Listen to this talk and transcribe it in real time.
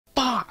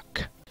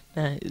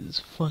That is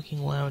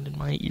fucking loud in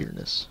my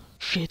earness.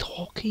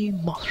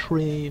 Shiitake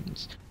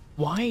mushrooms.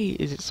 Why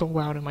is it so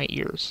loud in my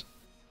ears?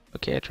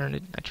 Okay, I turned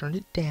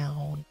it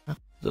down.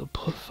 The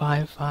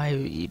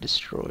 55E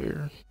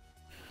destroyer.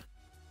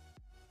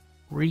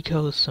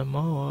 Rico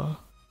Samoa.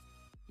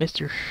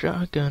 Mr.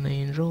 Shotgun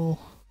Angel.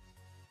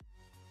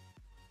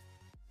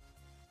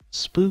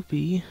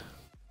 Spoopy.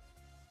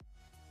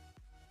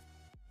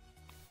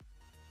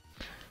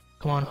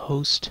 Come on,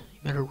 host. You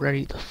better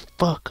ready the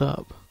fuck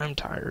up. I'm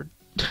tired.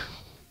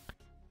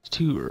 It's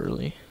too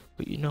early.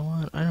 But you know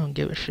what? I don't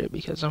give a shit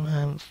because I'm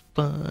having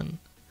fun.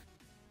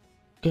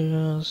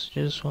 Girls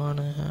just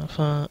wanna have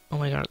fun. Oh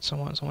my god,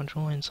 someone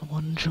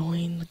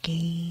join the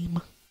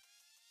game.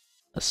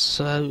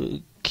 So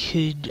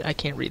could I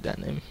can't read that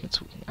name.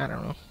 I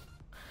don't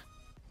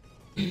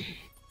know.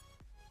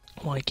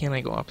 Why can't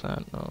I go up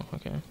that? Oh,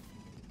 okay.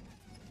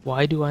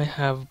 Why do I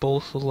have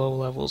both low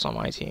levels on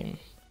my team?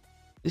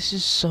 This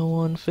is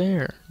so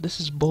unfair. This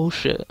is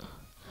bullshit.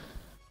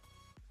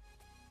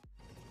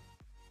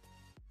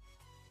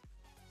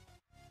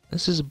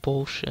 This is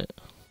bullshit.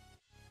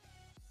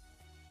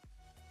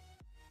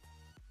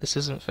 This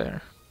isn't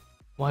fair.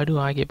 Why do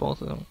I get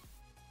both of them?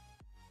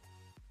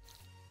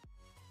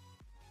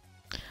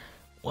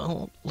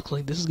 Well, looks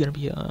like this is gonna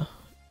be a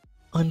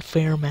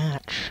unfair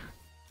match.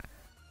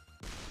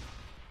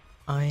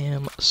 I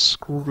am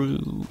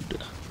screwed.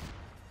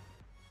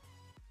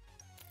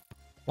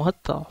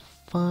 What the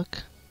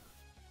fuck?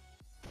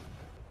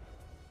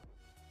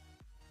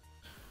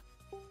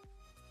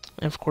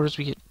 And of course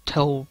we get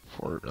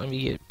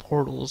we get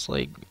portals,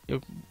 like,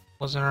 it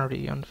wasn't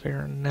already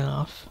unfair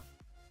enough.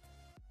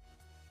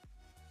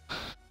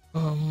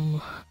 I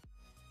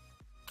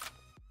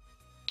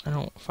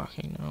don't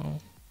fucking know.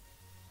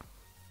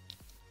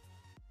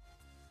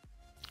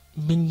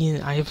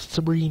 I have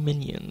 3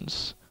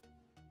 minions.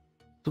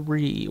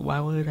 3,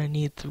 why would I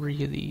need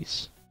 3 of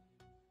these?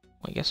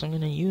 Well, I guess I'm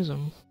gonna use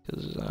them,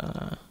 because,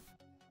 I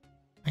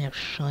have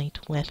shite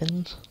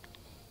weapons.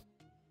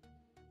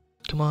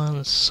 Come on,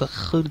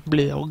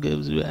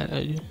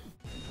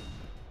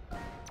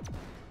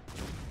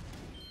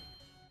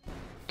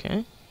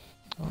 okay.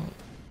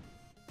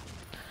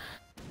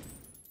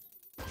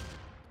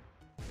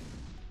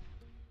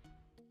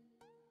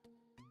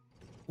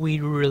 We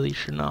really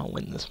should not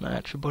win this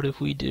match, but if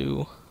we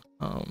do,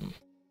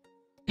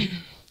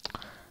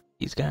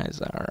 these guys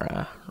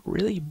are,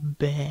 really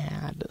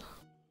bad.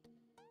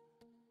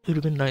 It would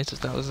have been nice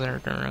if that was there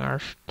during our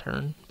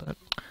turn, but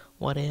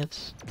what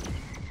ifs?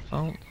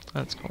 Oh,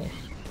 that's cool.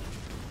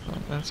 Oh,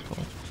 that's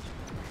cool.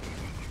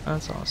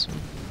 That's awesome.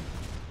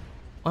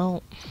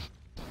 Well,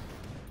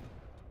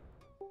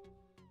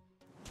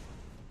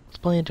 let's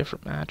play a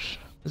different match.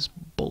 This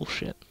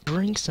bullshit.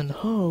 Drinks and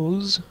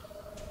hoes.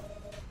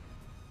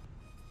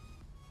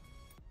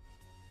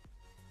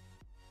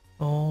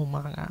 Oh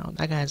my god,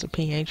 that guy's a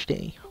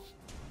PhD.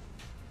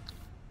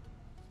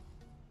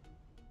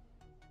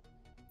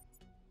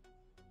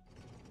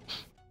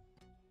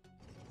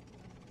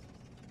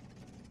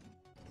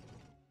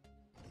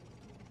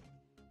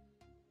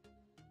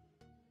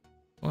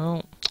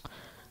 Well,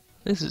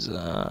 this is,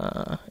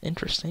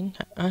 interesting.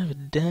 I have a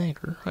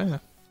dagger, huh?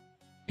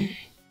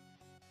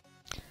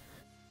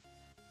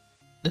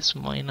 This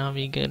might not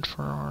be good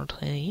for our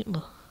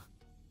team.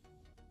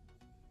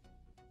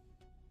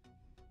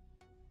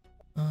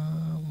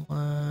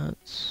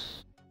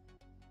 Let's...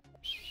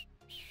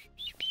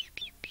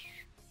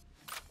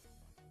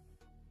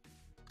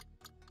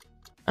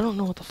 I don't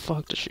know what the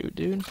fuck to shoot,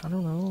 dude. I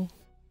don't know.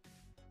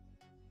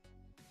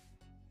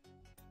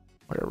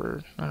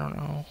 Whatever. I don't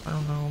know. I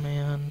don't know,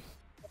 man.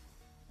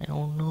 I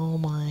don't know,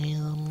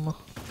 man.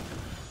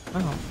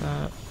 Oh,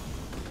 that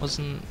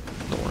wasn't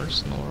the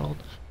worst in the world.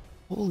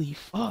 Holy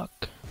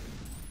fuck.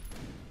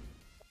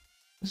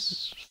 This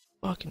is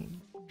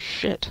fucking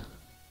shit.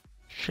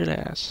 Shit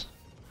ass.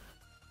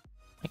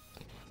 Like,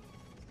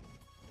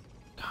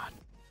 God.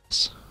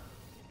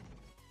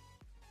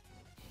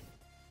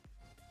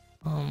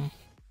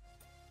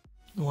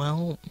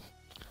 Well,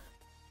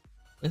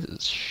 this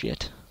is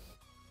shit.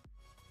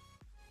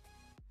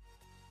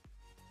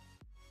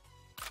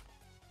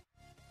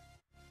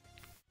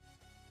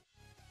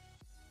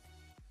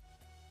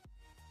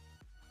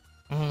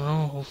 I don't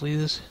know, hopefully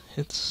this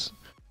hits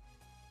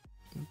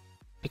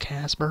the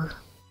Casper.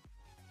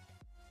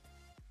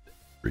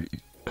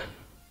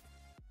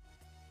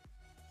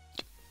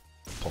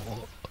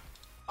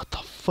 What the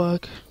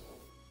fuck?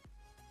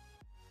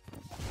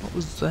 What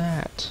was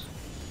that?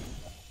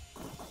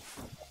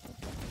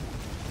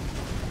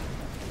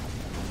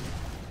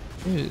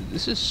 Dude,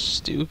 this is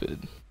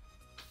stupid.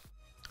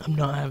 I'm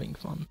not having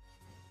fun.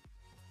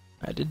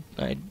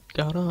 I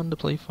got on to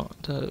play fun,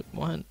 I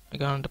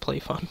got on to play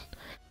fun.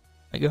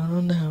 I got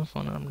on to have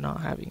fun, and I'm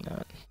not having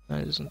that.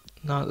 That is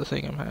not the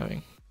thing I'm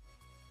having.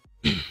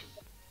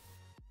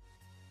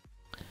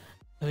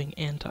 Having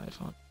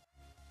anti-fun.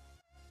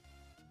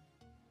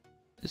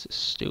 This is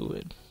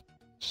stupid.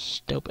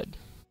 Stupid.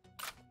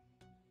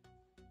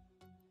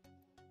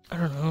 I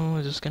don't know,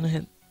 is this gonna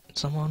hit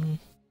someone?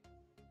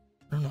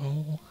 I don't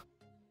know.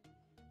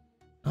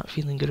 Not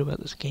feeling good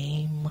about this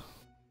game.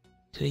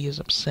 Today is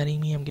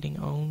upsetting me, I'm getting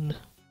owned.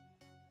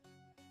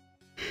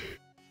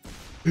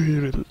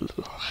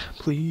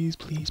 Please,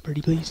 please,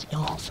 birdie, please.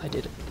 Yes, I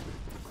did it.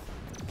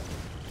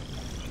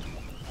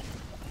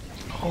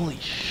 Holy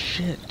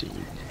shit, dude.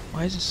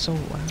 Why is it so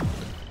loud?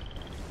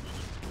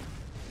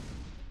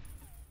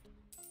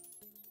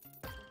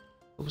 It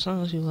was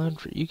not too loud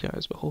for you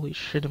guys, but holy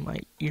shit, in my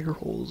ear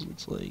holes,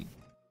 it's like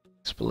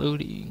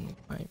exploding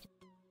my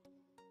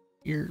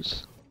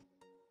ears.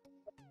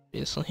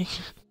 Obviously.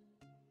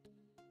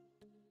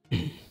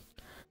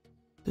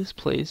 This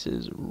place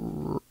is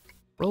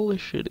really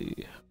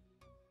shitty.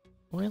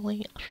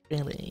 Really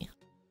shitty.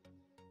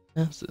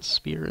 That's the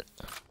spirit.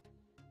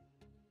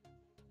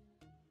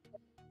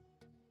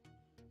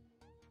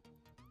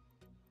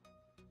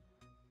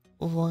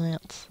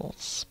 That's the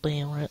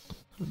spirit.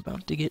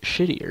 About to get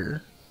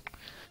shittier.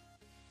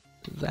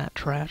 That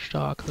trash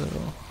talk,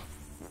 though.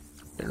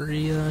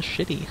 Very,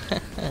 shitty.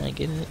 I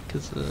get it,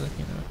 cause, you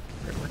know,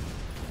 whatever.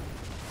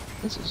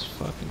 This is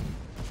fucking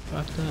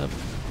fucked up.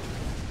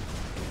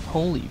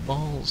 Holy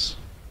balls.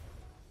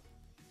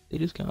 They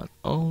just got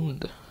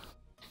owned.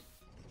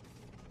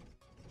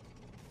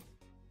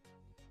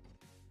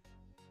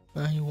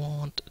 I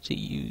want to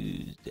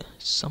use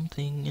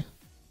something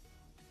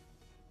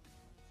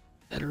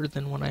better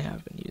than what I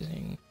have been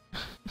using.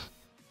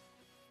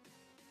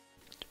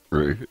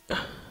 Right.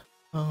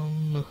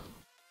 I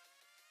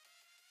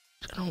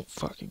don't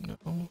fucking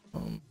know.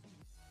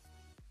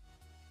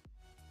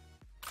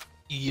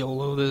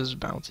 YOLO this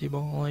bouncy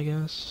ball, I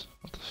guess.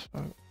 What the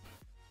fuck?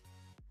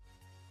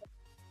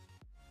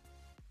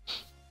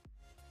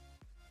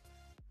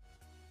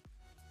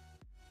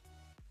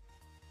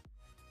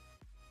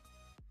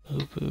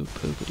 Poo-poo,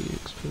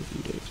 poopy-dicks,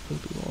 poopy-dicks,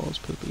 poopy balls,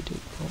 poopy-dick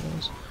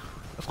balls.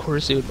 Of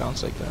course it would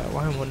bounce like that.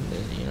 Why wouldn't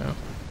it, you know?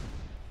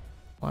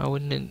 Why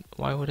wouldn't it,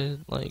 why would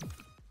it, like...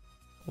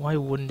 Why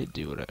wouldn't it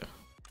do it?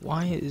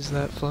 Why is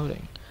that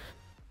floating?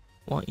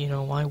 Why, you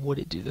know, why would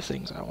it do the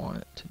things I want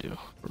it to do?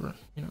 Or,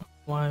 you know,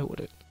 why would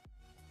it?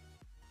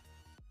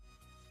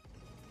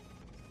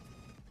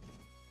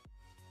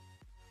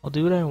 I'll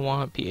do what I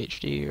want,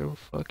 PhD, or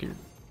fuck your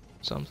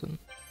something.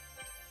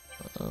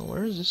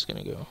 Where is this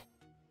gonna go?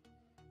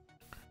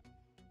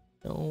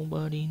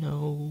 Nobody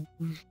knows.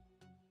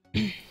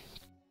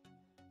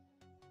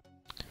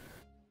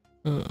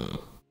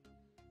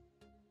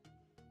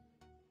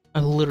 I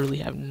literally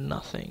have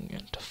nothing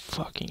to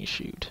fucking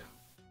shoot.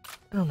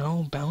 I don't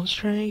know, bounce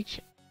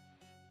strike?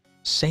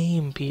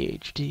 Same,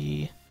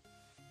 PhD.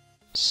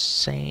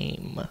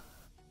 Same.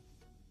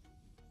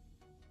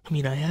 I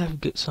mean, I have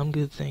some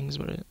good things,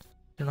 but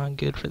they're not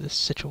good for this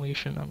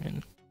situation I'm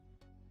in.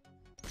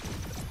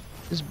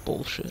 This is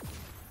bullshit.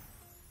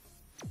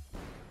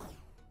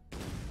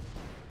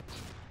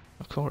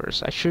 Of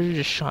course, I should have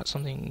just shot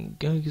something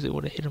good because it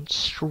would have hit him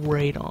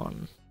straight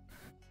on.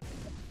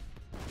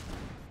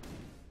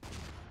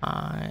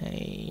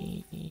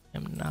 I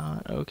am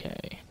not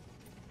okay.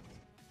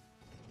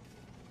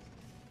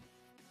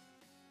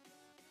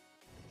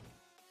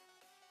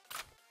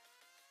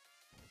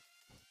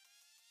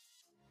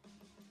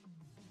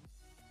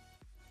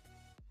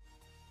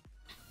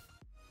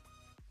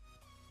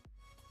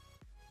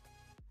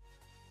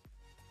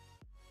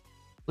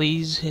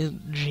 Please hit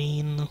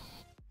Gene.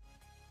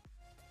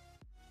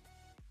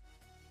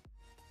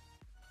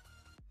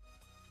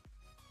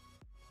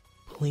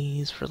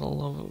 Please, for the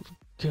love of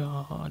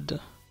God,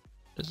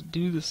 just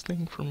do this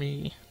thing for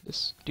me.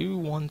 Just do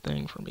one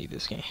thing for me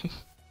this game.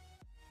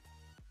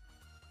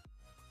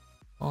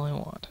 All I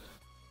want.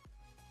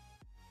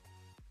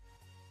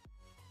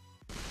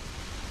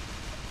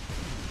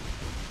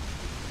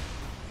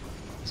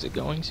 Is it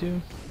going to?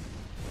 No,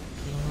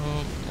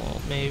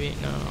 well, maybe.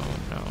 No,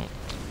 no.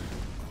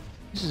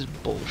 This is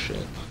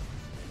bullshit.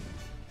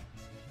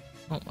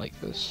 I don't like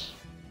this.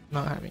 I'm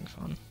not having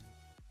fun.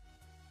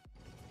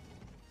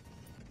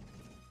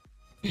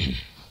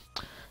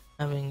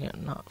 Having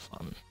not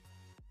fun.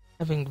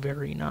 Having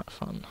very not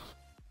fun.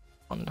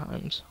 Fun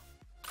times.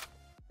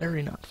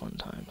 Very not fun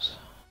times.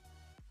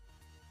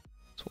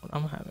 That's what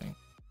I'm having.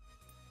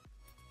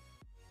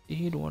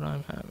 Indeed what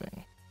I'm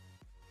having.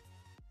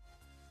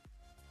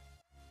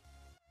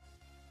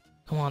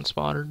 Come on,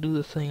 spotter, do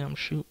the thing I'm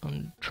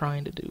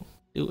trying to do.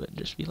 Do it.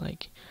 Just be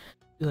like,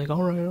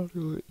 alright, I'll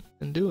do it.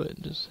 And do it.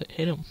 Just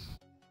hit him.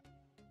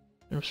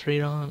 Hit him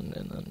straight on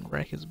and then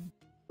wreck his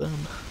bum.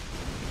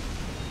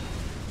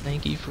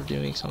 Thank you for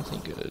doing something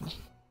good.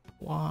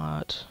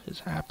 What is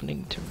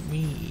happening to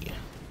me?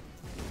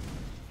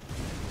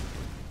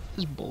 This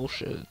is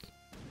bullshit.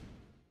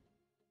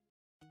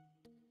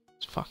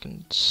 It's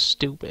fucking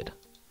stupid.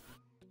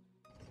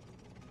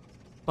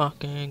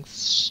 Fucking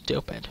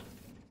stupid.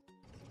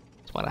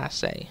 That's what I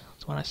say.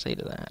 That's what I say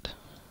to that.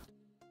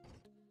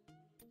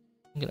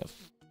 I'm gonna...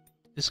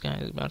 This guy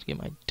is about to get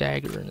my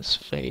dagger in his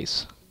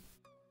face.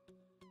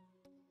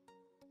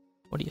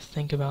 What do you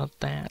think about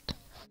that?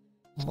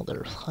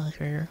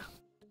 Motherfucker.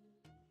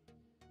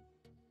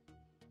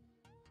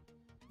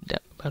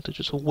 About to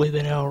just whip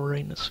it out right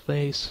in his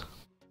face.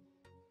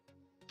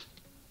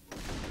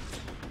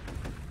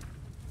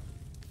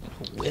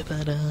 Whip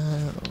it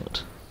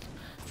out.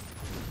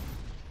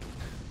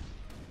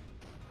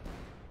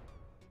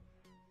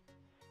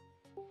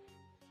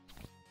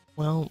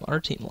 Well, our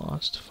team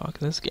lost. Fuck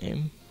this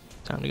game.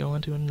 Time to go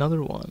into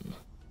another one.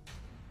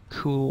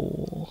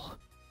 Cool.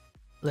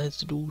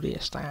 Let's do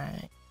this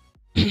thing.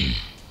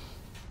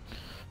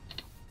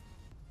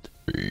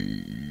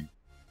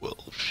 Well,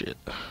 shit.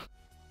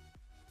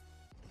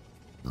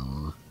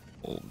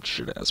 Old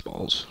shit ass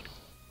balls.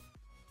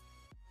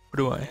 What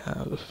do I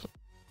have?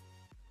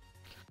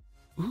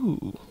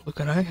 Ooh, look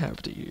what I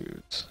have to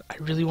use. I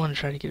really want to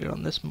try to get it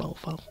on this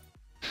mofo.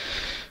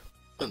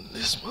 On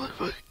this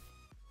motherfucker.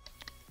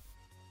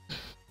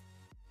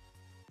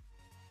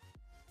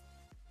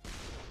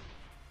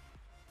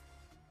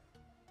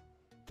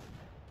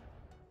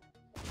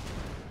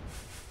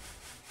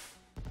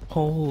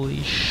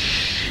 Holy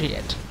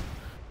shit.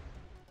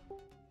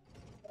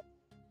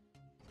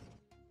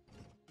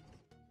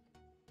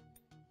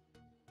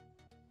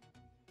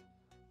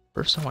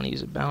 First I want to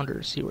use a bounder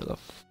to see where the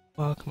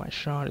fuck my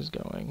shot is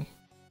going.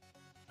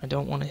 I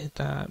don't want to hit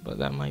that, but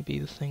that might be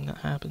the thing that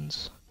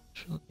happens.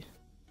 Actually.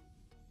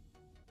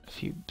 A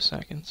few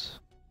seconds.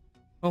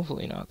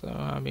 Hopefully not though,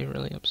 I'd be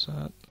really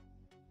upset.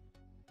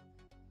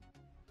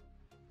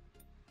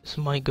 This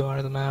might go out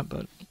of the map,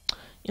 but,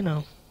 you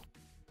know.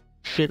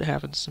 Shit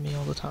happens to me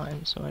all the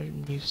time, so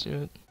I'm used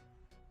to it.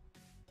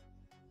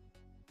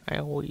 I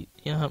always,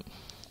 yeah.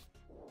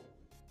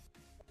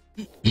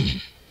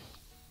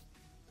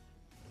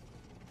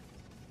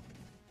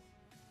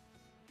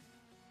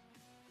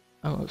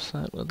 I'm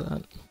upset with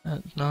that.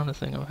 That's not a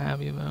thing I'm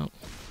happy about.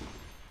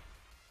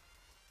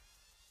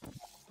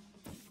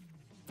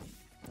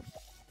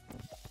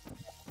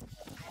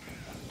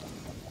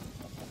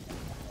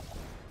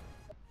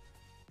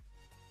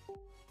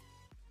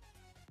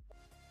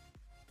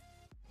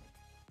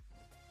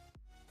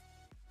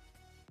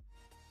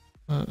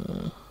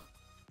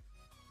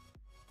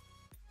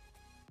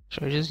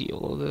 Should I just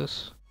YOLO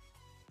this?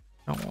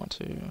 I don't want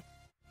to.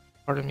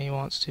 Part of me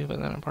wants to, but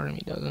then a part of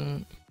me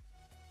doesn't.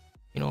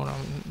 You know what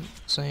I'm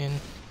saying?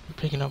 You're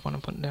picking up what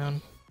I'm putting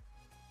down.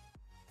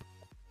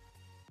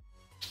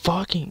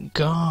 Fucking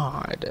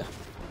God!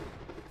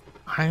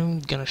 I'm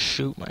gonna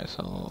shoot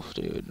myself,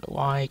 dude.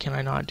 Why can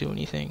I not do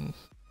anything?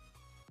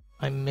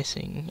 I'm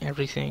missing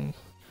everything.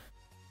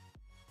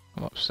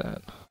 I'm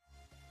upset.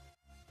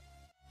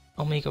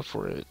 I'll make up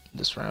for it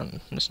this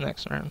round, this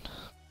next round.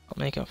 I'll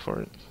make up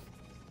for it.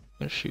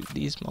 I'm gonna shoot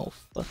these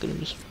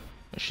motherfuckers.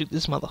 I'm gonna shoot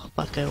this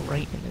motherfucker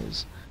right in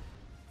his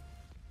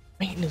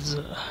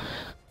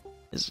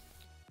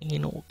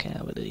anal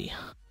cavity.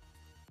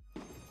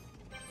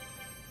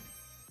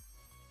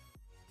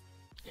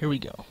 Here we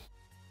go.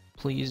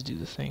 Please do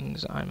the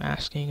things I'm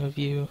asking of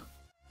you.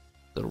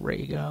 The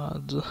ray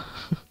gods.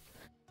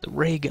 The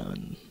ray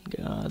gun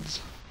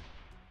gods.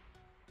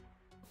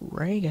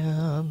 Ray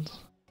gods.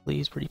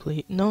 Please, pretty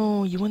please.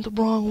 No, you went the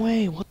wrong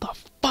way. What the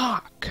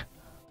fuck?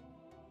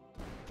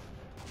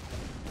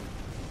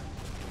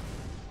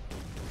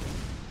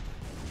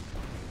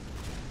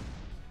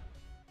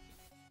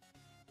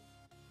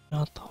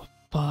 Shut the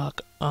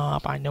fuck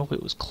up. I know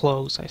it was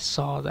close. I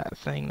saw that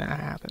thing that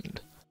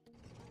happened.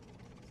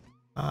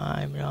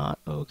 I'm not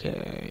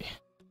okay.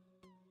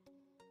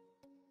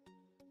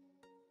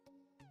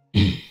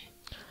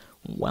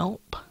 Welp,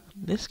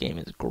 this game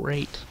is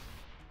great.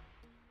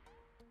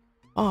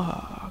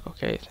 Fuck,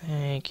 okay,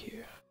 thank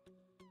you.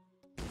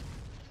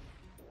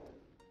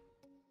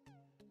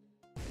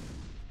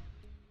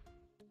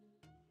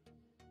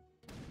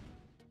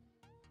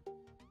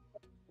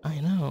 I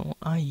know,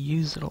 I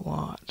use it a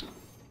lot.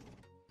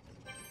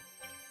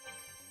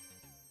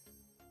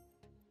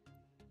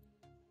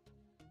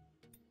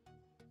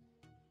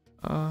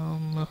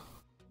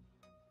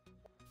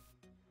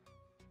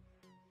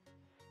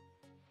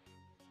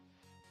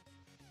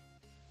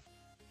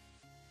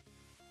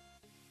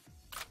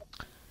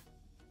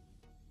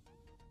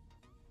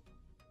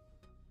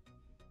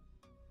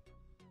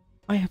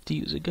 I have to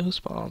use a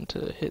ghost bomb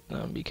to hit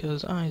them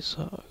because I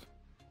suck.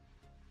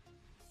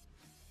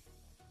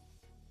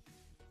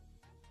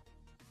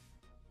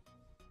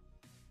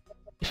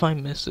 If I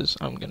miss this,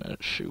 I'm gonna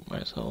shoot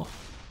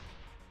myself.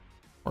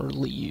 Or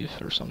leave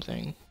or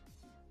something.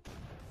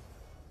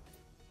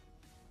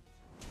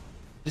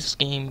 This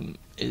game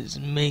is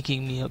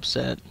making me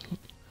upset.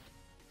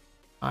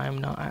 I'm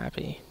not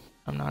happy.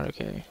 I'm not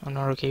okay. I'm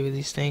not okay with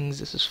these things.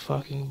 This is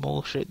fucking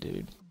bullshit,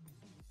 dude.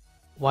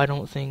 Why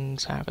don't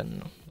things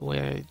happen the way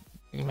I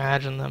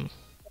imagine them?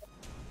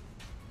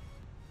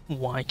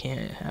 Why can't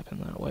it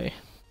happen that way?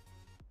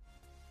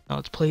 Now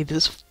let's play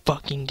this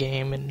fucking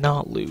game and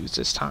not lose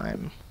this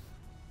time.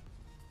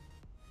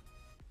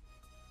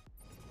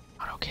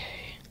 Not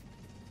okay.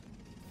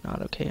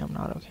 Not okay, I'm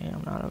not okay,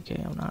 I'm not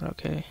okay, I'm not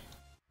okay.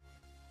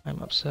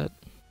 I'm upset.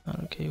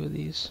 Not okay with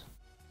these.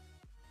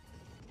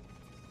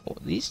 Well,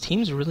 these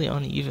teams are really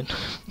uneven.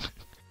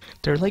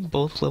 They're like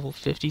both level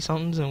 50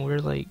 somethings and we're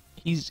like,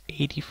 he's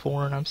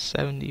 84 and I'm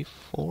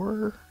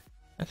 74,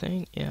 I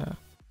think, yeah.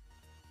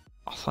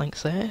 I think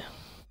so.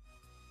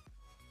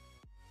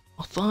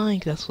 I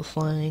think that's the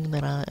thing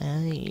that I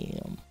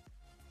am.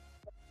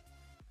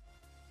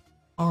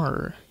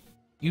 Are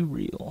you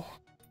real?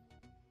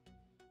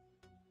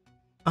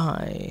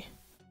 I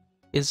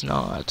is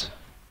not.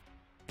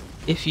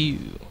 If you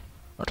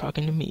are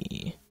talking to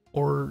me,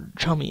 or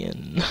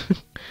chummyin',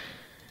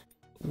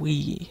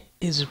 we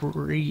is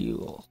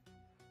real.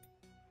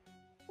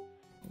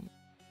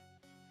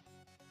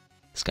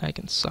 This guy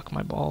can suck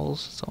my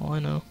balls, that's all I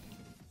know.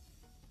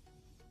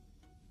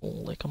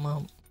 Lick him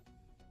up.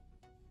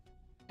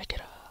 Lick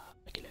it up,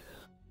 lick it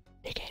up,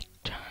 lick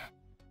it,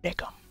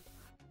 lick him.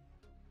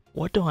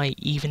 What do I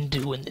even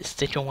do in this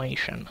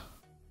situation?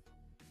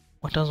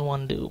 What does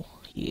one do?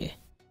 Yeah.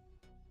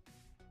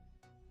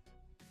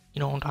 You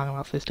know what I'm talking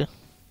about, sister?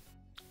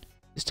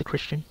 Sister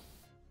Christian?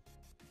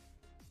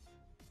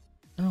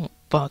 I don't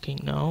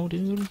fucking know,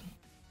 dude.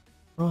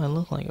 Bro, I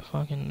look like a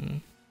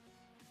fucking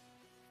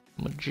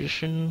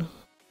magician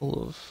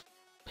full of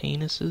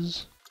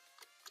penises.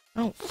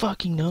 I don't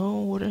fucking know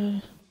what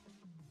I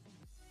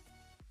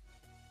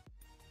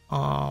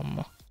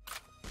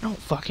don't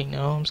fucking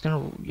know. I'm just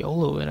gonna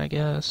YOLO it, I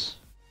guess.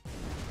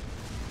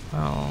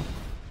 Oh,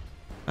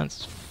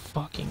 that's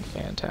fucking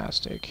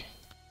fantastic.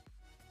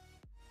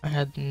 I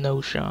had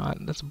no shot.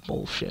 That's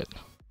bullshit.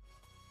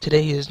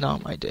 Today is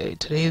not my day.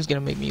 Today is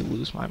gonna make me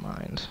lose my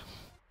mind.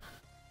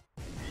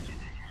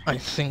 I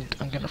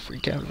think I'm gonna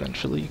freak out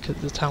eventually, because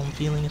that's how I'm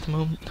feeling at the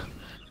moment.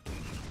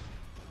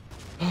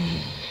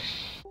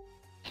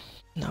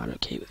 Not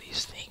okay with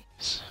these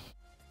things.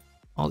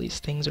 All these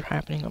things are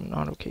happening, I'm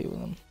not okay with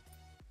them.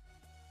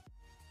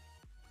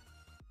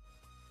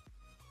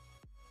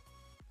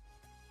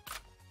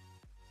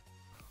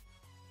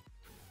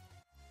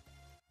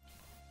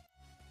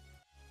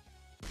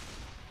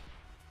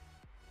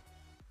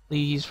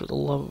 Please, for the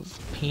love of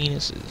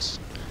penises,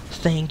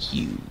 thank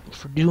you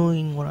for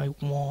doing what I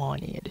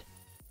wanted.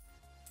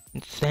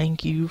 And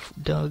thank you,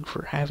 Doug,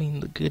 for having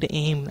the good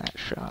aim that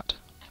shot.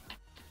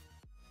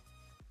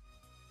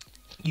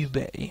 You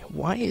bay.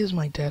 Why is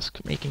my desk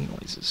making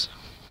noises?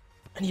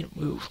 I need to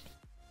move.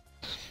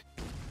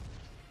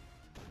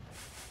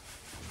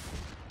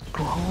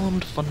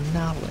 Grand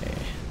finale.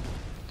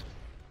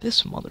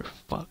 This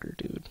motherfucker,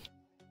 dude.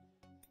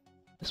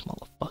 This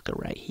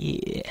motherfucker right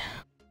here.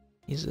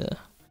 He's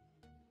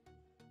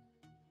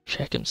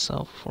check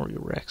himself before he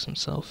wrecks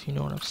himself, you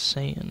know what I'm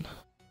saying.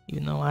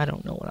 Even though I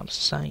don't know what I'm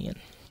saying.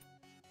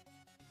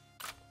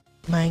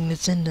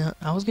 Magnets in the...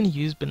 I was gonna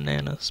use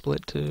banana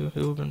split too, it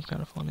would've been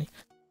kinda funny.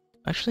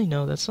 Actually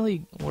no, that's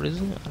like... what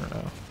is it? I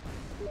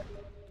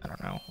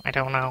don't know. I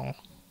don't know.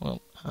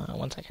 Well,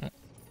 1 second.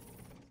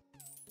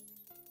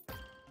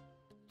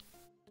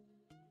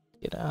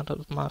 Get out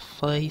of my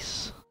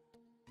face.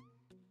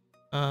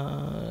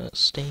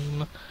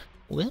 Steam.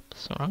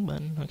 Whoops, wrong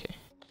button, okay.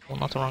 Well,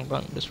 not the wrong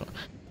button, this one.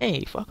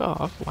 Hey, fuck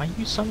off, why are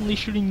you suddenly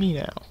shooting me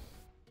now?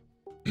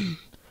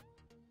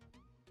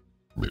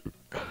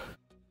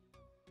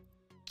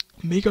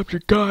 Make up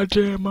your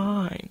goddamn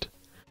mind!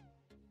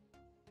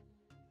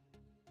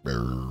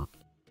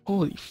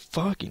 Holy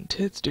fucking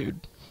tits,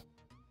 dude.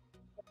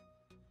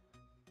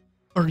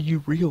 Are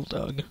you real,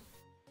 Doug?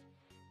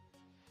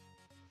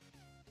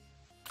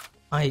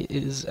 I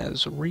is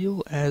as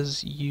real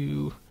as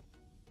you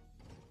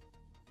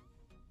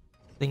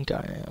think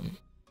I am.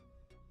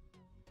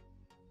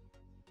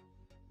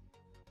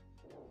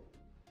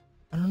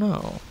 I don't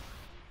know.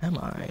 Am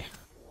I?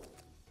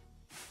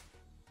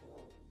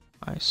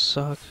 I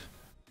suck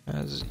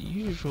as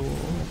usual.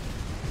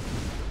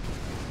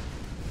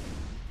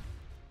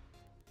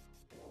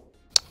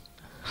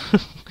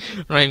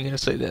 I'm not even gonna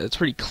say that. It's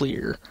pretty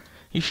clear.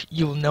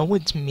 You'll know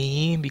it's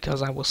me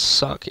because I will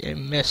suck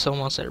and miss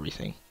almost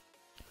everything.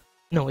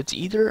 No, it's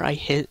either I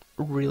hit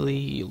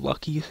really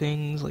lucky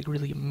things, like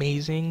really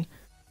amazing,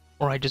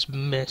 or I just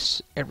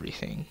miss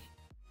everything.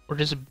 Or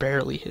just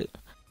barely hit.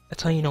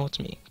 That's how you know it's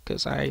me,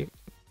 because I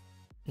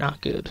not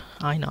good.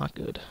 I not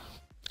good.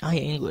 I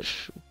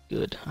English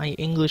good. I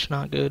English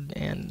not good,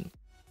 and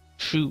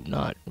shoot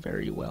not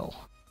very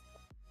well.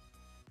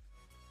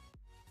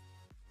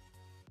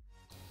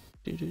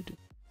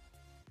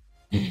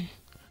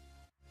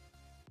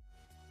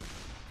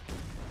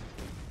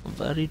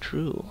 Very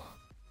true.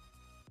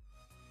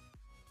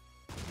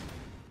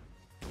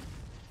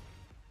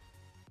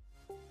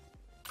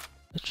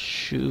 Let's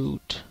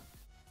shoot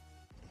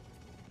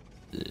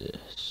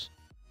this.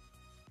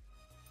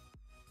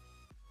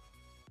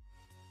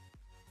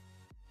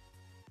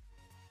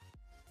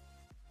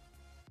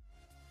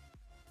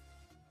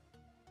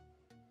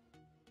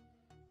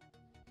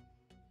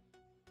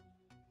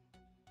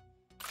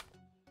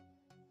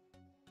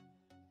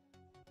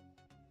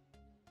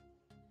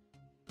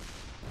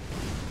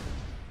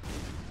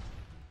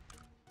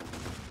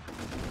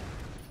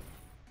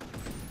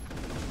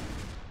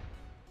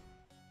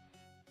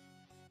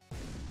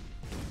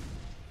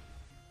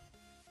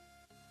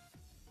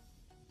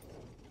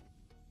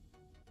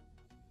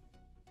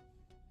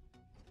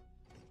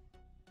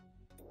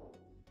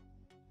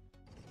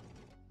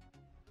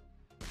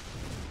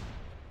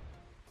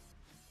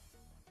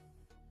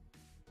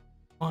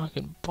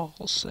 Fucking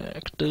ball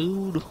sack,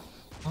 dude.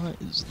 What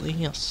is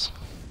this?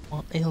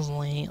 What is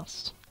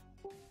this?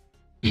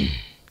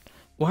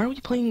 Why are we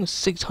playing with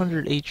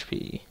 600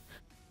 HP?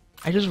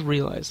 I just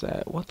realized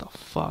that. What the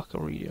fuck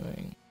are we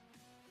doing?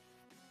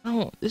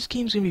 No, this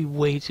game's gonna be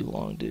way too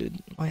long,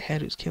 dude. My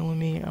head is killing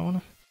me.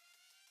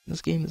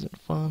 This game isn't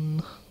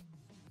fun.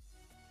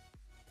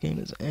 This game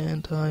is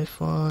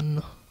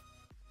anti-fun.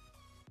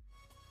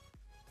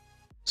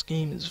 This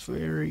game is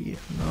very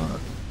not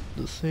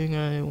the thing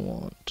I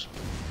want.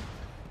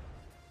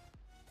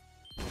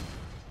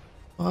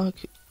 Fuck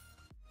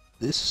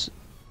this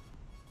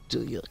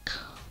DougJK.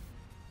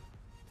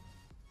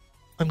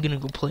 I'm gonna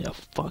go play a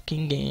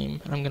fucking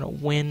game, and I'm gonna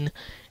win.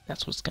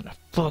 That's what's gonna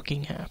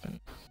fucking happen.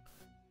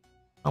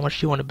 How much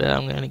do you want to bet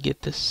I'm gonna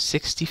get this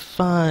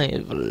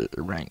 65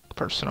 rank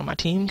person on my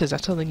team? Because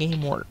that's how the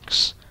game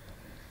works.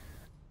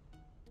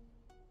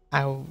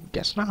 I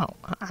guess not.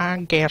 I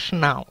guess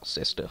not,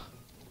 sister.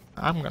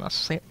 I'm gonna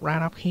sit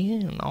right up here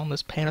and on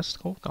this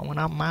pedestal going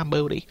up my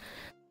booty.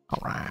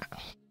 Alright.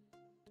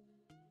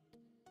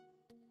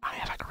 I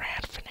have a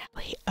grand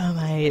finale. Oh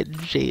my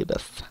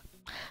Jabeth.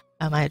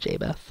 Oh my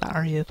Jabeth.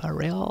 Are you for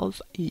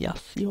reals?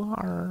 Yes, you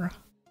are.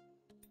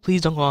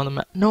 Please don't go on the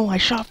map. No, I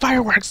shot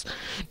fireworks!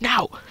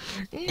 No!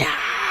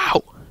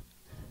 No!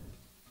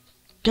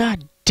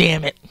 God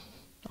damn it.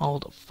 All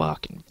the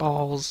fucking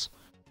balls.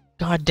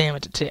 God damn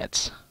it to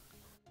tits.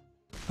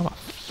 I'm a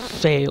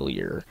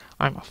failure.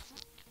 I'm a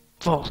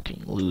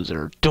fucking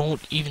loser.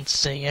 Don't even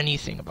say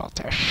anything about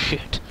that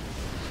shit.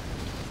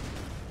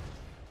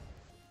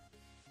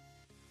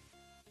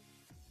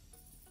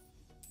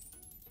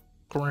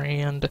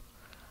 Grand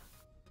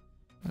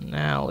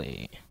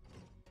finale.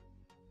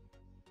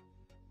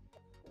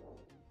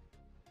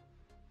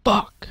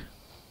 Fuck.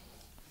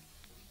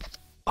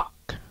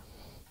 Fuck.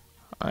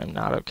 I'm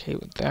not okay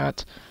with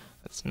that.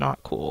 That's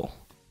not cool.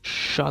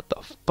 Shut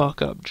the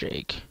fuck up,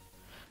 Jake.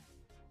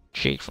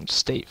 Jake from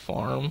State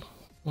Farm.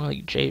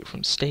 Like Jake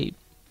from State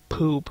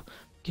Poop.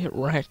 Get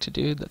wrecked,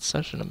 dude. That's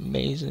such an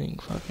amazing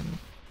fucking...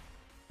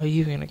 Are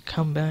you gonna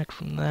come back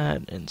from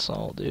that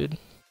insult, dude?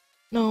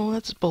 No,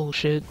 that's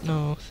bullshit.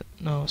 No,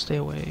 no, stay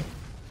away.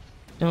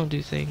 Don't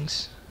do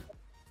things.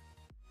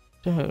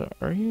 Dude,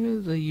 are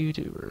you the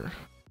YouTuber?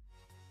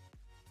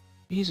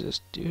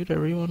 Jesus, dude,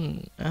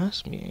 everyone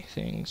asks me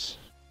things.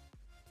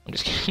 I'm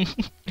just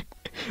kidding.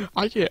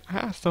 I get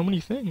asked so many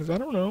things. I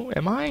don't know.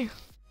 Am I?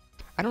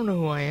 I don't know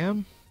who I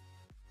am.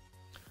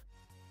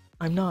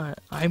 I'm not.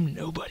 I'm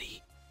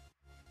nobody.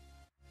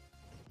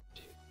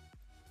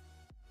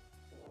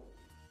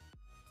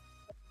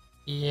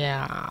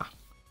 Yeah.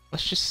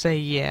 Let's just say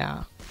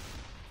yeah.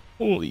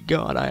 Holy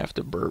God, I have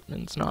to burp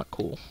and it's not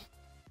cool.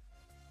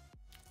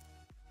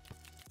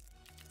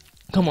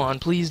 Come on,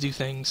 please do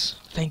things.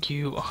 Thank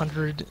you,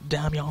 100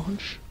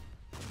 damage.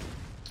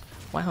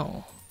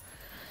 Wow.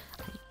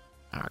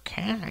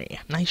 Okay,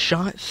 nice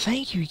shot.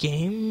 Thank you,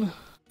 game.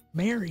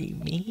 Marry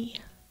me.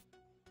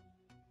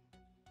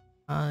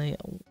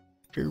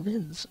 Your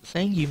Riz.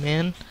 Thank you,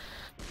 man.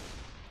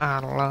 I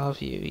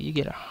love you. You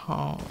get a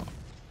home.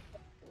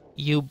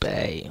 You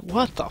bay.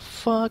 What the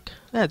fuck?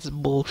 That's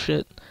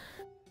bullshit.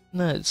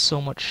 That's so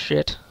much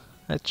shit.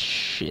 That's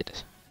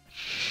shit.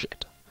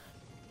 Shit.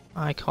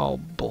 I call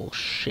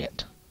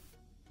bullshit.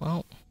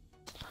 Well,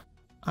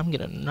 I'm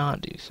gonna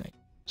not do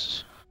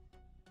things.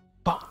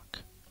 Fuck.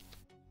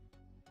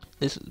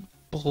 This is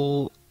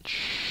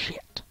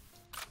bullshit.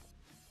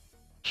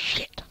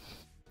 Shit.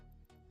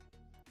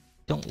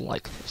 Don't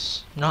like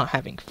this. I'm not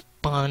having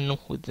fun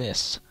with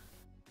this.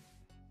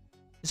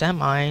 Is that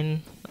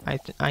mine? I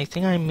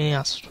think I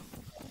missed.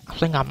 I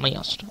think I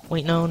missed.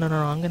 Wait, no,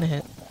 I'm gonna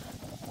hit.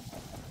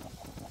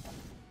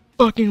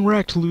 Fucking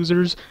wrecked,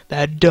 losers.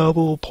 That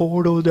double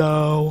portal,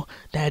 though.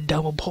 That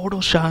double portal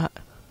shot.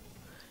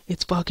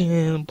 It's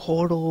fucking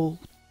Portal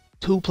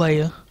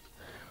 2-player.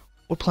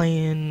 We're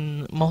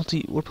playing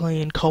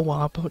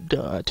co-op,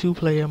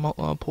 2-player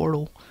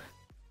Portal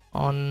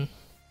on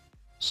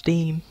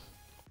Steam.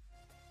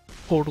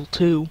 Portal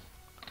 2.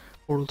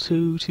 Portal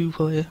 2,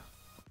 2-player.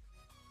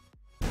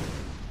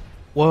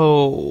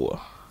 Whoa.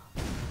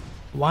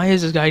 Why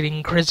is this guy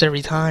getting crits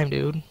every time,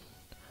 dude?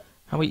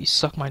 How about you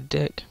suck my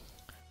dick?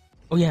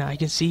 Oh yeah, I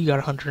can see you got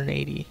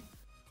 180.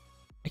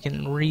 I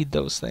can read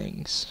those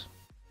things.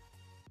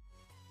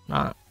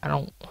 I'm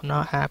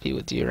not happy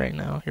with you right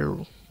now.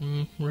 You're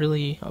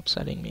really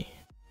upsetting me.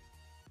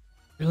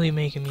 Really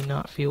making me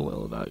not feel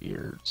well about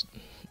your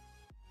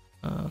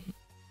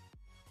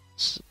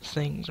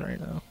things right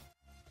now.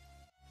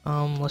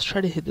 Let's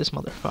try to hit this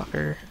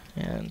motherfucker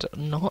and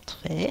not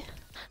fail.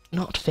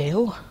 Not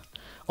fail.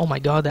 Oh my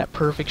god, that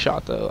perfect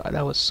shot though.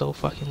 That was so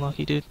fucking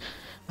lucky, dude.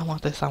 I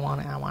want this, I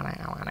want it, I want it,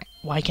 I want it.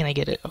 Why can't I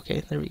get it?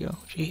 Okay, there we go.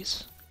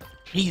 Jeez.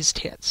 Jeez,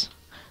 tits.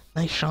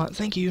 Nice shot,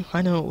 thank you.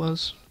 I know it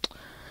was.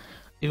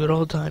 Do it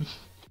all the time.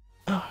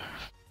 Oh.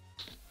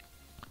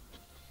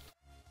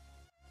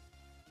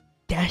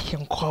 That's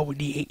some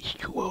quality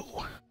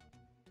H2O.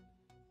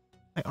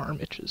 My arm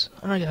itches.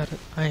 I got it.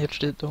 I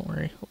itched it, don't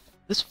worry.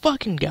 This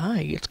fucking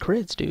guy gets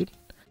crits, dude.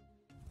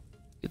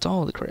 It's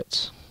all the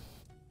crits.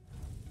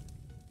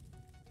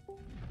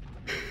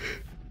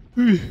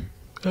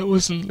 That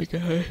wasn't the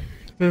guy.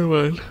 Never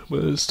mind.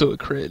 But it's still a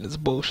crit. It's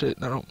bullshit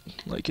and I don't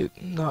like it.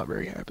 Not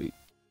very happy.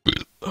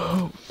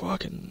 Oh,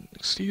 fucking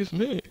excuse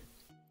me.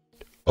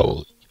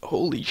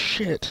 Holy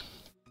shit.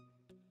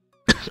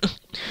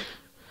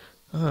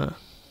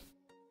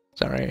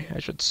 Sorry, I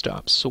should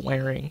stop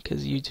swearing,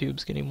 because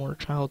YouTube's getting more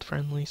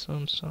child-friendly, so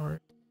I'm sorry.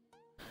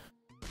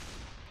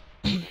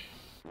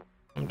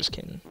 I'm just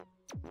kidding.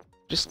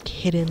 Just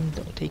kidding,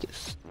 don't take it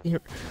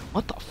serious.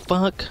 What the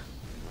fuck?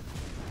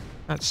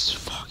 That's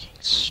fucking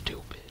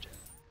stupid.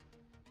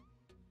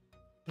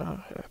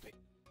 Not happy.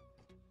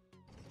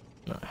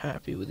 Not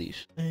happy with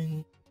these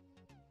things.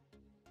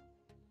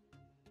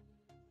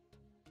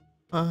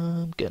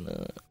 I'm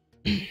gonna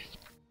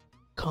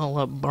call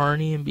up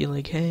Barney and be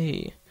like,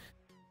 hey,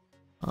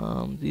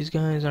 these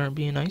guys aren't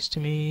being nice to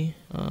me.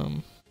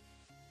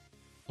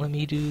 Let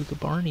me do the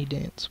Barney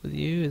dance with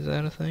you. Is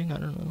that a thing? I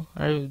don't know.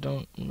 I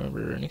don't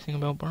remember anything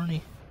about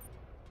Barney.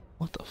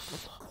 What the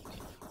fuck?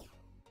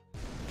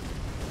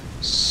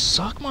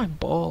 Suck my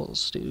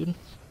balls, dude.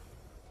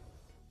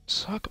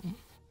 Suck them.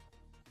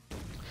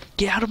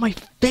 Get out of my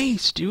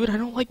face, dude. I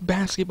don't like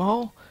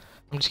basketball.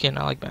 I'm just kidding.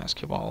 I like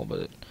basketball,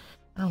 but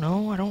I don't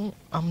know.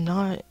 I'm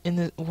not in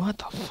the. What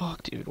the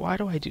fuck, dude? Why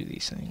do I do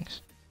these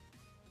things?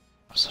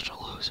 I'm such a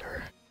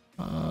loser.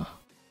 I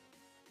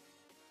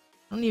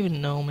don't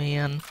even know,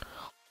 man.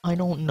 I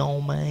don't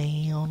know,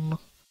 man.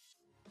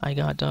 I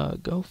got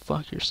go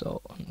fuck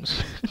yourself.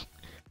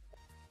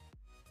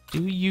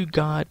 Do you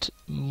got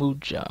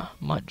Mudja?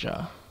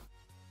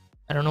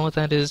 I don't know what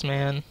that is,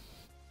 man.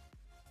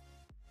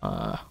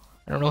 I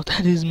don't know what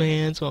that is,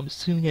 man, so I'm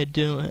assuming I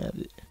don't have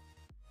it.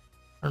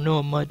 I don't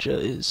know what Mudja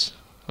is.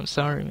 I'm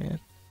sorry, man.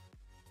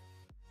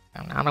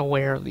 I'm not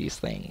aware of these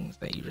things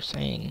that you're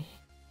saying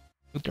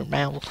with your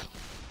mouth.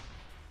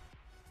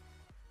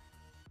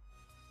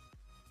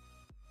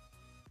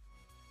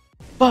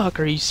 Fuck,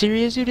 are you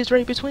serious, dude? It's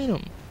right between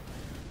them.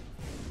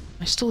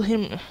 I still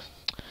him.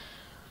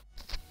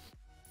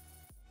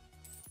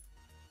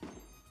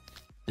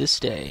 This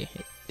day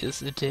is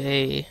the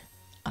day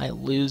I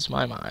lose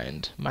my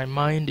mind. My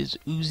mind is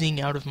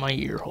oozing out of my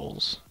ear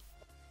holes.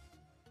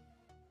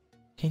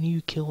 Can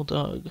you kill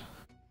Doug?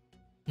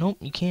 Nope,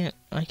 you can't.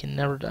 I can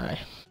never die.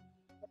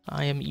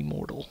 I am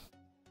immortal.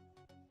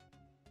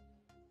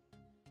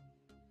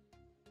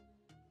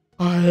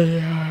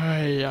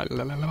 Ay,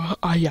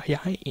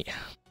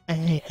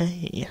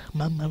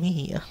 mamma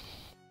mia.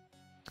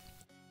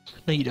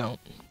 No, you don't.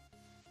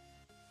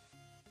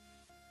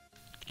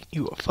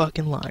 You a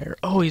fucking liar.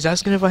 Oh, he's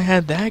asking if I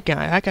had that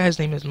guy. That guy's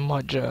name is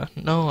Mudja.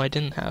 No, I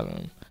didn't have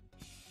him.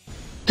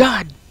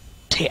 God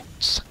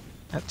tits.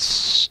 That's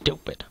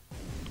stupid.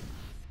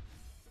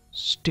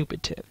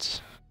 Stupid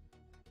tits.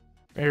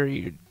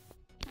 Very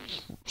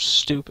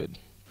stupid.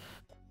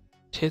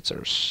 Tits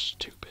are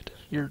stupid.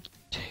 Your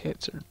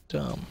tits are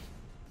dumb.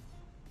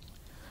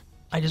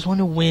 I just want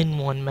to win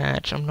one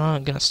match. I'm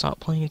not gonna stop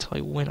playing until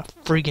I win a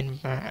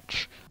friggin'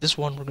 match. This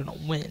one we're gonna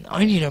win.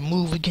 I need to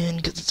move again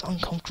because it's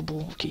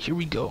uncomfortable. Okay, here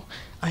we go.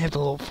 I have the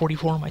level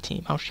 44 on my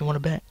team. How much do you want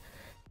to bet?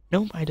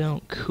 Nope, I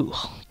don't. Cool.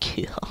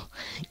 Kill,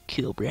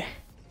 bruh.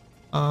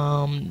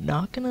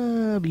 Not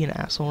gonna be an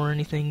asshole or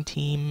anything,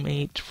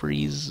 teammate,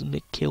 freeze,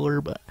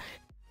 killer, but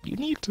you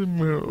need to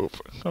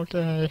move,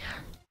 okay?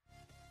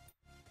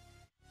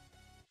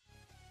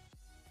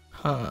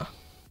 Huh.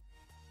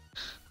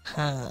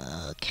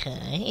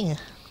 Okay.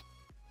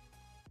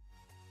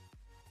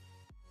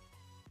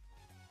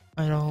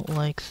 I don't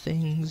like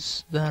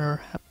things that are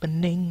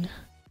happening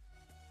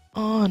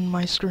on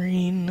my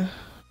screen,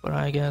 but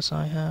I guess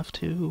I have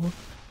to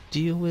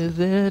deal with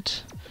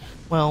it.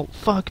 Well,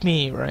 fuck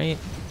me, right?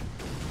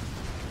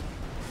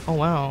 Oh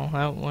wow,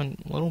 that went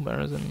a little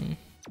better than...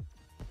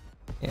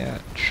 yeah,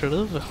 it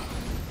should've.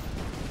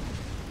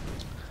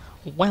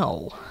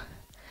 Well,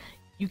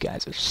 you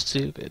guys are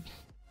stupid.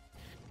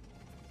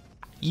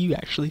 You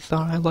actually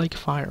thought I like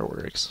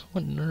fireworks.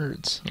 What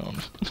nerds.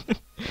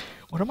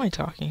 What am I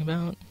talking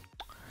about?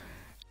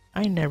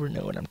 I never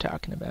know what I'm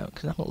talking about,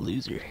 because I'm a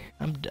loser.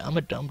 I'm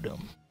a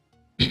dum-dum.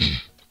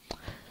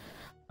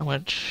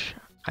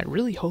 I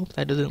really hope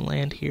that doesn't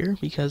land here,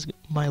 because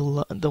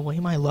the way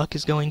my luck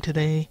is going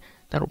today,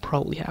 that'll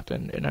probably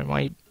happen, and I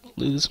might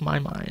lose my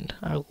mind.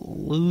 I'll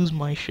lose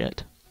my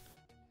shit.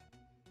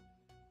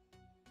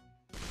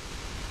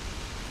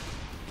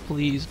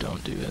 Please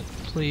don't do it.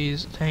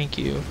 Please. Thank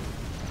you.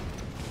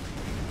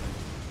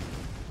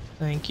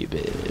 Thank you,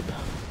 babe.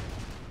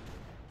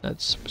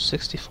 That's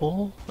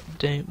 64.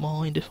 Don't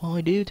mind if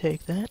I do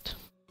take that.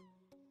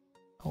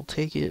 I'll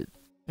take it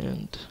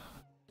and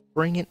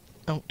bring it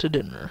out to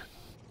dinner.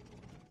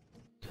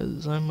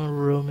 'Cause I'm a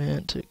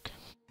romantic.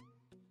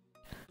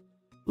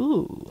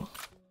 Ooh.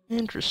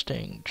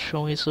 Interesting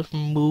choice of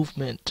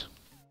movement.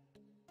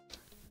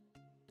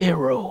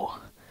 Arrow.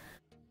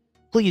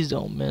 Please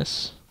don't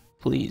miss.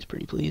 Please,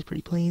 pretty please,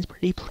 pretty please,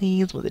 pretty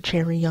please, with a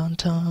cherry on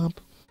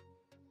top.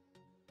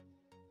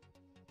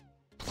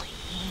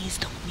 Please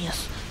don't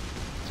miss.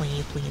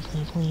 please, please,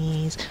 please,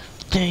 please.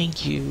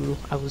 Thank you.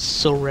 I was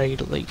so ready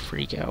to like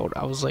freak out.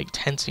 I was like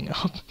tensing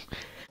up.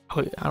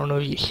 I don't know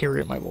if you hear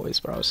it in my voice,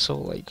 but I was so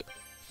like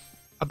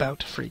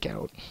about to freak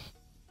out.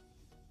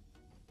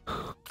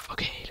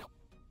 Okay.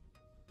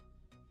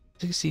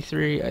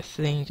 63, I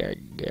think I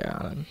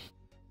got him.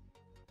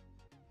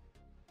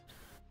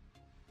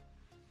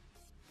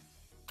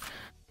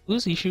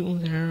 Who's he shooting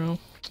with an arrow?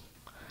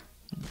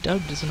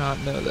 Doug does not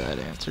know that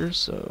answer,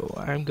 so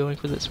I'm going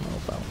for this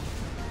mofo.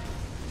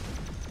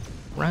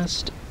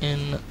 Rest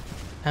in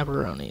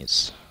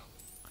pepperonis.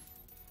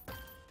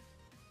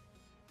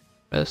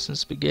 Rest in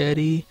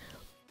spaghetti.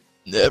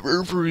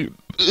 Never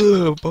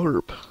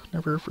burp.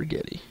 Never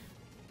forgetty.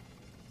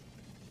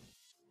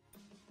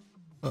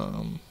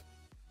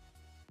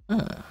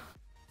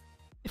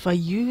 If I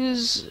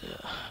use...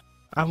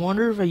 I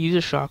wonder if I use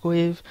a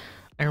shockwave.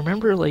 I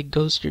remember, like,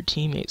 goes to your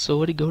teammate, so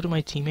would it go to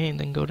my teammate and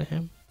then go to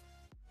him?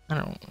 I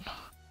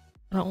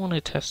don't want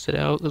to test it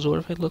out, because what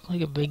if I look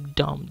like a big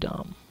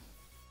dum-dum?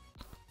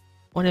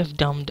 What if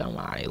dum-dum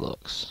eye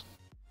looks?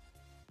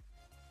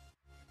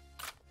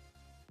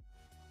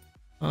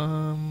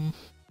 Well.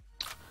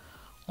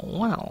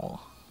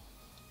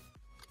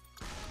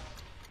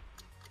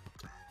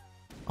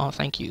 Oh,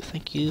 thank you.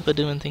 Thank you for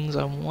doing things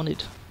I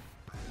wanted.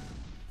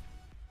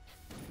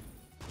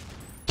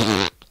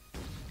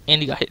 And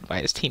he got hit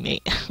by his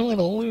teammate. What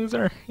a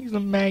loser. He's a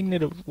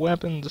magnet of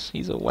weapons.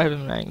 He's a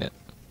weapon magnet.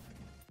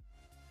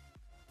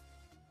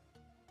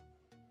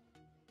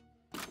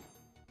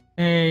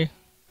 Hey.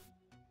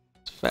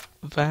 It's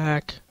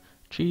vac.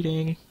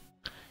 Cheating.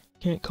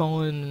 Can't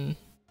call in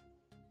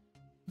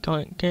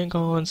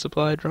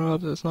supply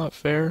drops. That's not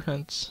fair.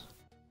 That's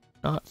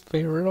not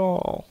fair at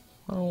all.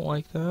 I don't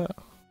like that.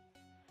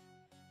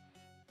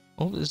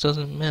 Hope this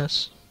doesn't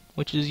miss.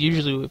 Which is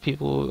usually what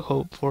people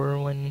hope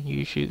for when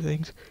you shoot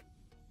things.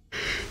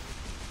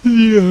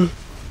 Yeah.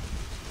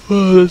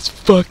 Oh, that's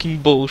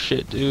fucking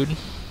bullshit, dude.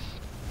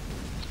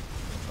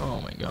 Oh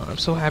my god, I'm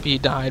so happy he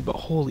died, but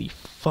holy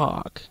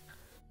fuck.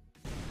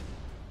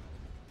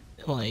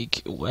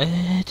 Like,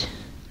 what?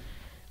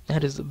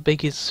 That is the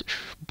biggest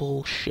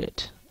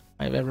bullshit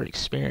I've ever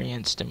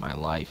experienced in my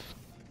life.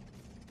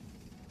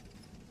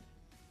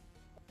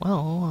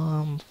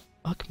 Well,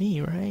 fuck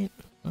me, right?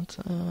 Let's,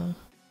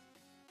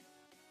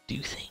 do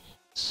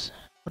things.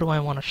 What do I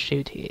want to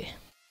shoot here?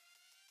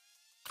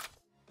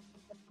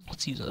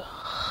 Let's use a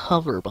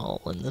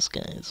hoverball in this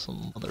guy's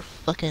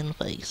motherfucking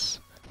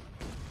face.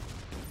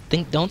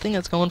 Don't think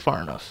that's going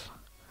far enough.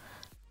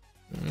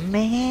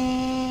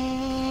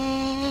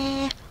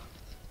 Meh.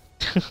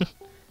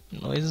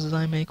 Noises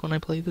I make when I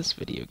play this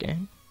video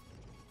game.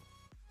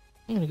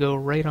 I'm gonna go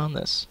right on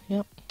this.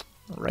 Yep.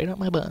 Right up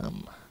my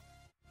bum.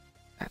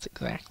 That's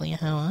exactly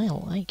how I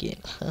like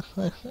it.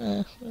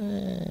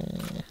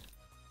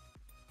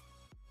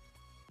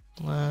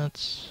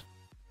 Let's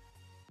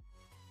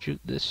shoot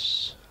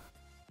this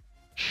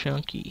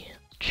chunky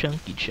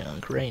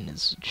chunk right in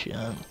his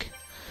chunk.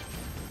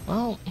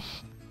 Well,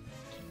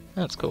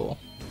 that's cool.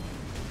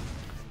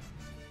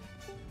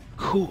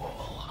 Cool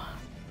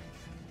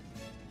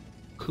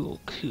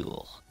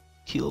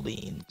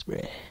beans,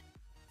 bruh.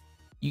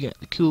 You got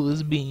the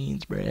coolest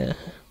beans, bruh.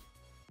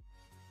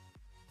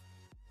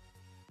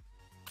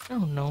 I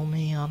don't know,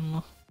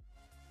 man.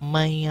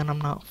 I'm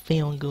not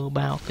feeling good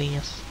about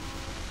this.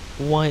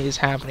 What is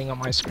happening on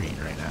my screen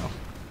right now?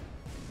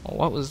 Well,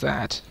 what was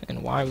that?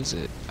 And why was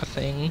it a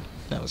thing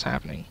that was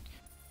happening?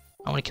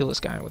 I want to kill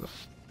this guy with a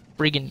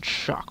friggin'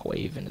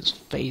 shockwave in his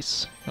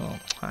face. Oh,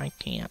 I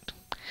can't.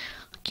 I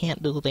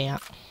can't do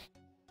that.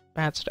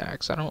 Bad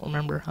stacks. I don't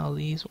remember how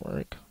these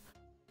work.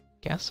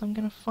 Guess I'm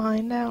gonna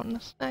find out in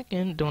a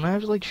second. Don't I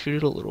have to like shoot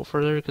it a little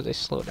further because they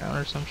slow down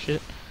or some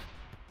shit?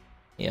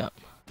 Yep.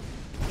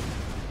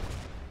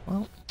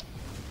 Well,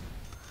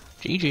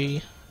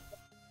 GG.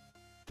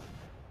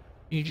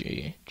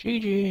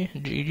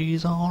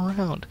 GG's all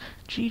around.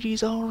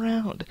 GG's all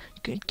around.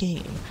 Good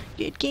game.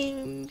 Good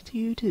game to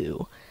you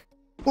too.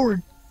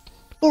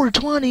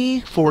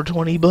 420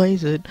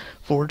 blaze it.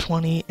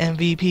 420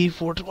 MVP.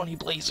 420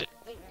 blaze it.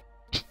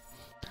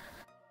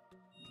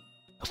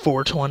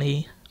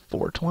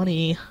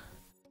 420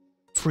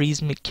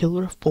 freeze me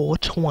killer.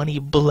 420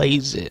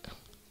 blaze it.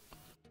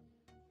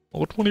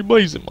 420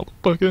 blaze it,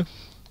 motherfucker.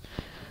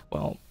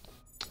 Well,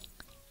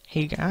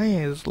 hey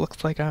guys,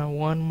 looks like I'm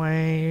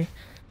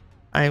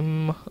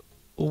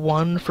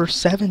 1 for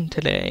 7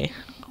 today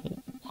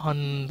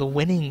on the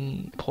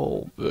winning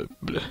poll.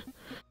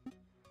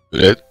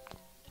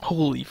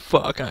 Holy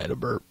fuck, I had a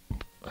burp.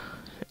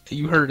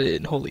 You heard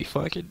it, holy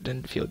fuck, it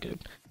didn't feel good.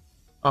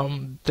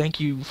 Thank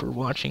you for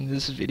watching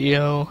this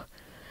video.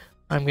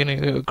 I'm gonna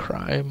go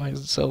cry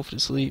myself to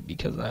sleep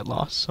because I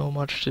lost so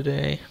much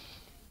today.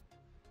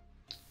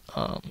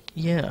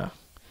 Yeah.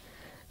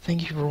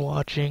 Thank you for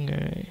watching.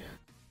 I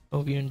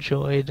hope you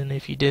enjoyed, and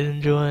if you did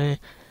enjoy,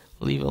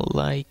 leave a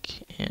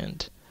like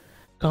and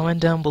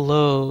comment down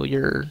below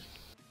your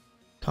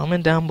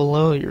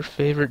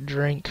favorite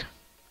drink.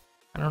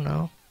 I don't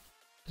know.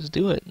 Just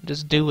do it.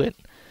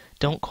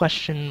 don't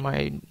question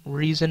my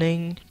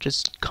reasoning.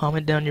 Just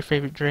comment down your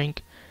favorite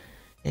drink,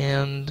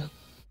 and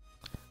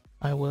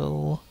I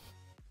will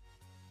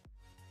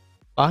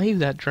buy you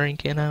that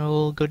drink, and I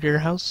will go to your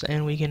house,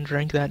 and we can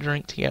drink that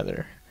drink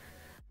together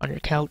on your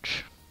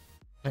couch.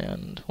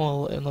 And,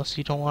 well, unless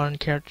you don't want on the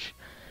couch,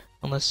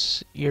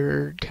 unless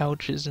your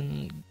couch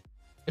isn't,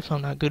 if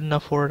I'm not good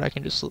enough for it, I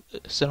can just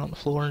sit on the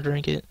floor and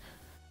drink it.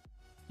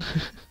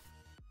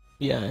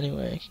 Yeah,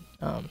 anyway,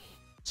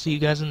 see you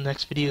guys in the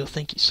next video.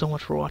 Thank you so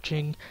much for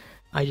watching.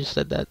 I just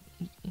said that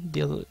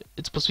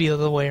it's supposed to be the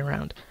other way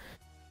around.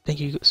 Thank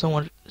you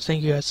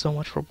guys so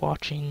much for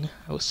watching.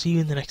 I will see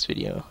you in the next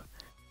video.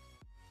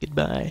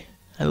 Goodbye.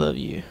 I love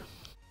you.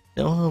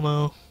 No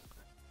homo.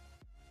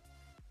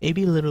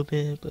 Maybe a little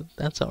bit, but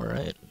that's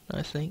alright,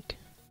 I think.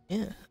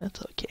 Yeah,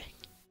 that's okay.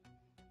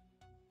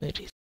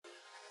 Maybe.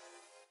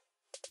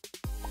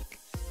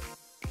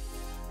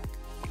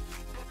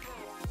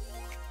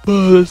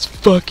 Oh, that's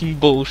fucking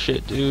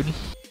bullshit, dude.